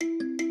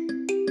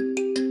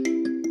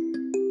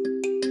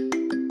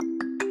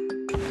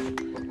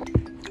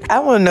I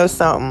want to know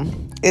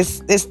something. It's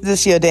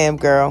this your damn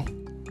girl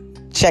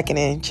checking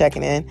in.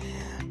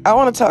 I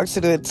want to talk to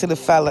the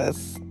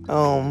fellas.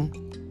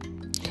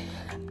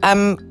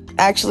 I'm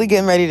actually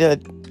getting ready to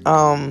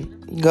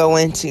go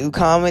into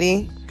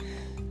comedy,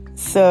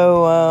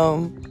 so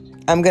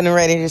I'm getting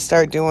ready to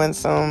start doing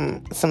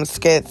some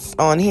skits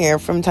on here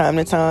from time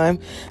to time.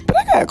 But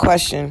I got a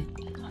question.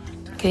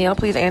 Can y'all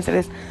please answer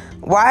this?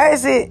 Why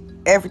is it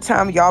every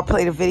time y'all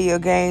play the video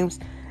games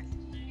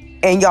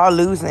and y'all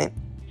losing,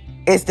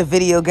 it's the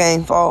video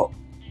game fault?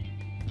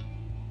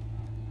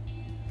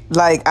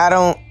 Like, I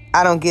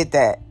don't get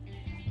that.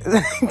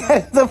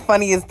 That's the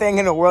funniest thing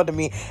in the world to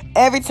me.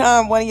 Every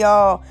time one of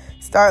y'all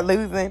start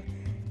losing,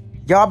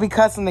 y'all be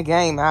cussing the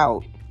game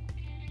out.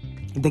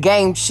 The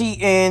game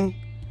cheating.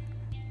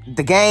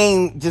 The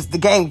game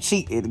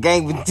cheated.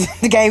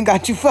 The game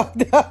got you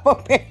fucked up,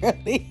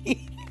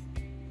 apparently.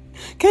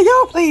 Can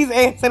y'all please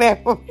answer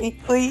that for me,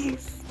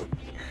 please?